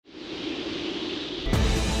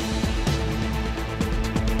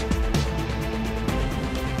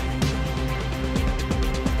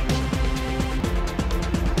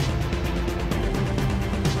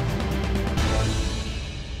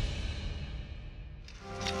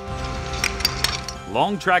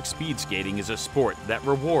Long track speed skating is a sport that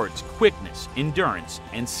rewards quickness, endurance,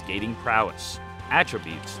 and skating prowess,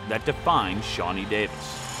 attributes that define Shani Davis.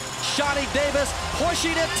 Shani Davis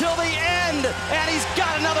pushing it till the end, and he's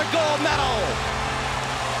got another gold medal!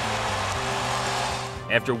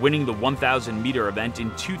 After winning the 1,000-meter event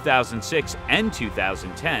in 2006 and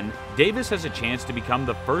 2010, Davis has a chance to become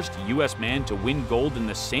the first U.S. man to win gold in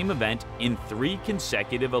the same event in 3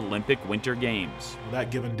 consecutive Olympic Winter Games.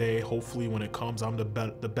 That given day, hopefully when it comes, I'm the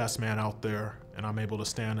best man out there, and I'm able to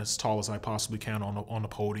stand as tall as I possibly can on the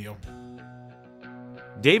podium.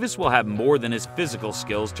 Davis will have more than his physical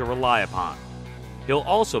skills to rely upon. He'll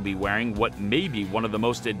also be wearing what may be one of the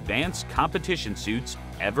most advanced competition suits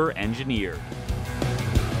ever engineered.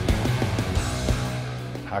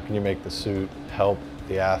 How can you make the suit help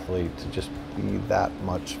the athlete to just be that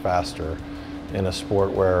much faster in a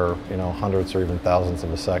sport where, hundredths or even thousandths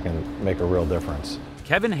of a second make a real difference?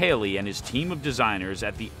 Kevin Haley and his team of designers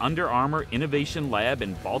at the Under Armour Innovation Lab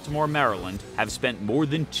in Baltimore, Maryland, have spent more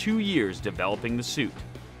than 2 years developing the suit.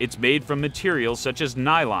 It's made from materials such as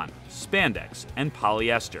nylon, spandex, and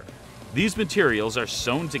polyester. These materials are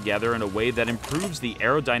sewn together in a way that improves the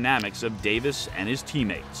aerodynamics of Davis and his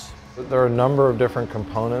teammates. There are a number of different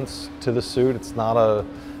components to the suit. It's not a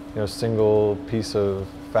single piece of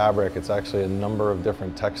fabric. It's actually a number of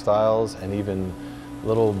different textiles and even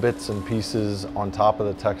little bits and pieces on top of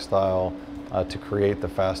the textile to create the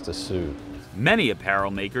fastest suit. Many apparel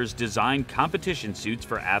makers design competition suits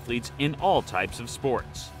for athletes in all types of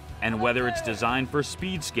sports. And whether it's designed for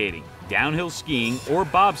speed skating, downhill skiing, or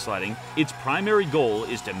bobsledding, its primary goal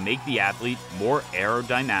is to make the athlete more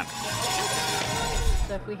aerodynamic.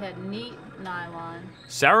 So if we had neat nylon.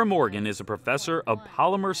 Sarah Morgan is a professor of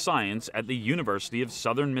polymer science at the University of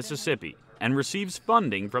Southern Mississippi and receives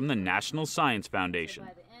funding from the National Science Foundation.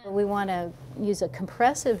 We want to use a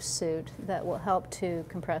compressive suit that will help to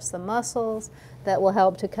compress the muscles, that will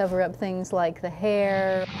help to cover up things like the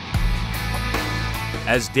hair.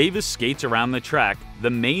 As Davis skates around the track, the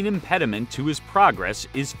main impediment to his progress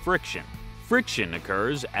is friction. Friction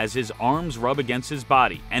occurs as his arms rub against his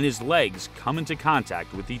body and his legs come into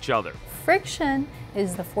contact with each other. Friction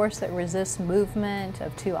is the force that resists movement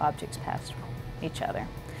of 2 objects past each other.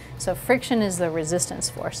 So friction is the resistance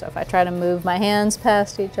force. So if I try to move my hands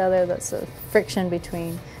past each other, that's the friction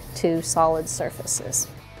between 2 solid surfaces.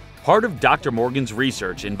 Part of Dr. Morgan's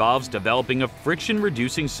research involves developing a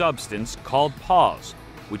friction-reducing substance called PAWS,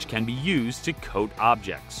 which can be used to coat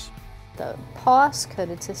objects. The PAWS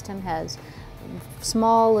coated system has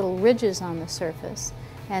small little ridges on the surface,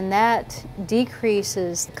 and that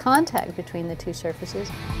decreases the contact between the 2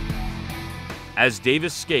 surfaces. As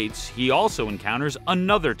Davis skates, he also encounters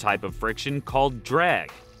another type of friction called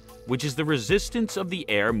drag, which is the resistance of the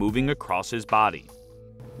air moving across his body.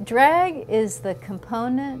 Drag is the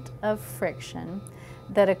component of friction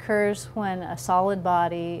that occurs when a solid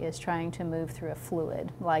body is trying to move through a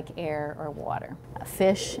fluid, like air or water.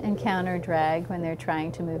 Fish encounter drag when they're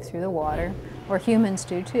trying to move through the water, or humans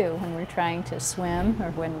do too, when we're trying to swim,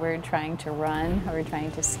 or when we're trying to run, or we're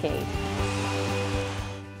trying to skate.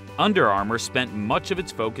 Under Armour spent much of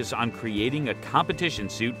its focus on creating a competition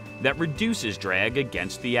suit that reduces drag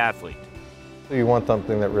against the athlete. You want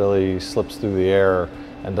something that really slips through the air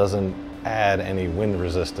and doesn't add any wind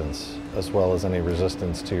resistance, as well as any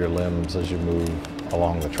resistance to your limbs as you move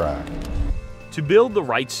along the track. To build the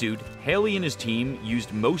right suit, Haley and his team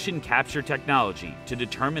used motion capture technology to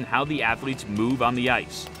determine how the athletes move on the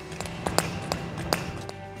ice.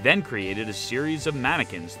 Then created a series of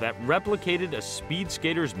mannequins that replicated a speed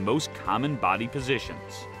skater's most common body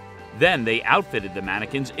positions. Then they outfitted the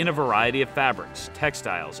mannequins in a variety of fabrics,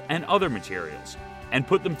 textiles, and other materials, and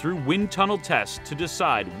put them through wind tunnel tests to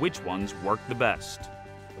decide which ones work the best.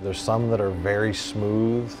 There's some that are very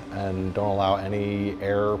smooth and don't allow any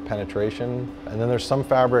air penetration. And then there's some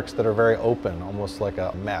fabrics that are very open, almost like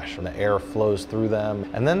a mesh, and the air flows through them.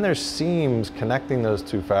 And then there's seams connecting those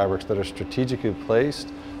 2 fabrics that are strategically placed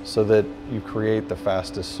so that you create the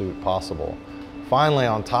fastest suit possible. Finally,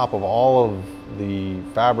 on top of all of the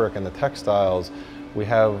fabric and the textiles, we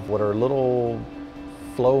have what are little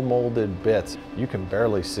flow molded bits. You can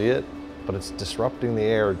barely see it, but it's disrupting the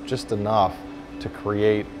air just enough to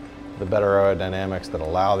create the better aerodynamics that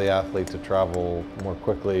allow the athlete to travel more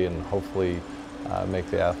quickly and hopefully make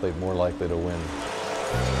the athlete more likely to win.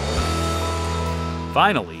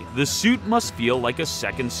 Finally, the suit must feel like a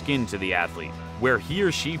second skin to the athlete, where he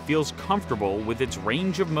or she feels comfortable with its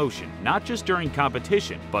range of motion, not just during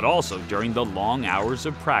competition, but also during the long hours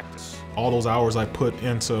of practice. All those hours I put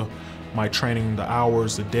into my training, the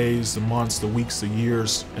hours, the days, the months, the weeks, the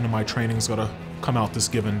years into my training is gonna come out this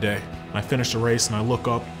given day. And I finish the race and I look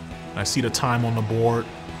up and I see the time on the board.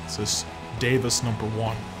 It says Davis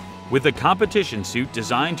 #1. With a competition suit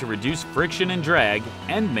designed to reduce friction and drag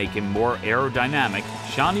and make him more aerodynamic,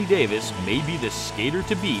 Shani Davis may be the skater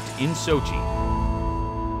to beat in Sochi.